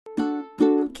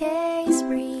case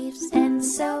briefs, and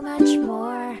so much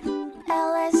more.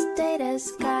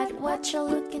 LSData's got what you're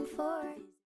looking for.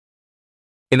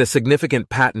 In a significant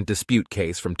patent dispute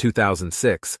case from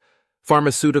 2006,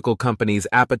 pharmaceutical companies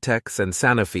Apotex and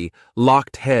Sanofi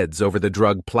locked heads over the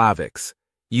drug Plavix,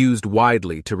 used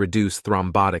widely to reduce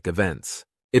thrombotic events.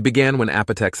 It began when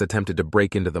Apotex attempted to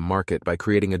break into the market by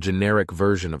creating a generic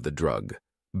version of the drug,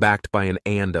 backed by an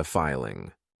ANDA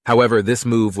filing. However, this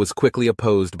move was quickly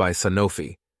opposed by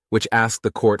Sanofi, which asked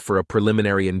the court for a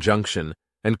preliminary injunction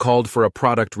and called for a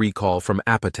product recall from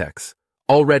Apotex,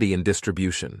 already in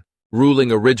distribution.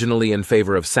 Ruling originally in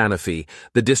favor of Sanofi,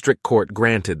 the district court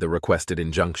granted the requested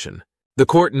injunction. The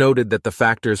court noted that the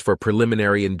factors for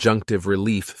preliminary injunctive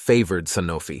relief favored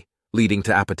Sanofi, leading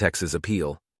to Apotex's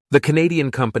appeal. The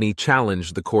Canadian company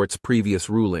challenged the court's previous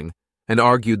ruling and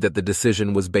argued that the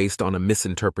decision was based on a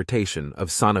misinterpretation of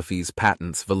Sanofi's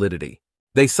patent's validity.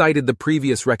 They cited the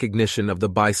previous recognition of the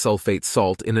bisulfate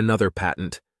salt in another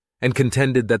patent and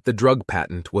contended that the drug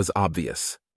patent was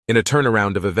obvious. In a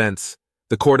turnaround of events,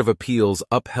 the Court of Appeals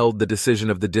upheld the decision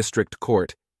of the district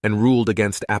court and ruled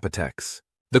against Apotex.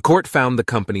 The court found the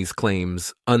company's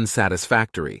claims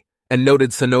unsatisfactory and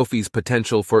noted Sanofi's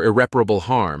potential for irreparable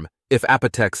harm if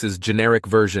Apotex's generic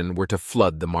version were to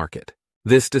flood the market.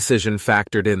 This decision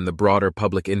factored in the broader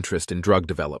public interest in drug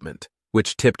development,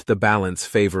 which tipped the balance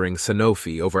favoring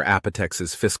Sanofi over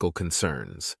Apotex's fiscal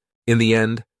concerns. In the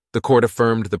end, the court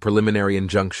affirmed the preliminary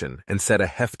injunction and set a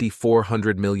hefty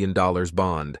 $400 million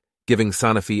bond, giving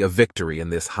Sanofi a victory in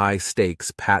this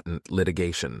high-stakes patent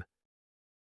litigation.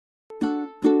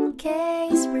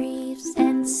 Case briefs,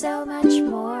 and so much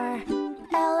more.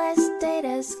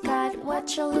 LSData's got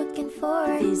what you're looking for.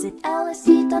 Visit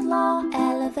lsd.law,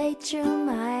 elevate your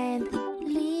mind.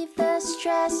 Leave the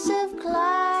stress of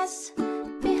class.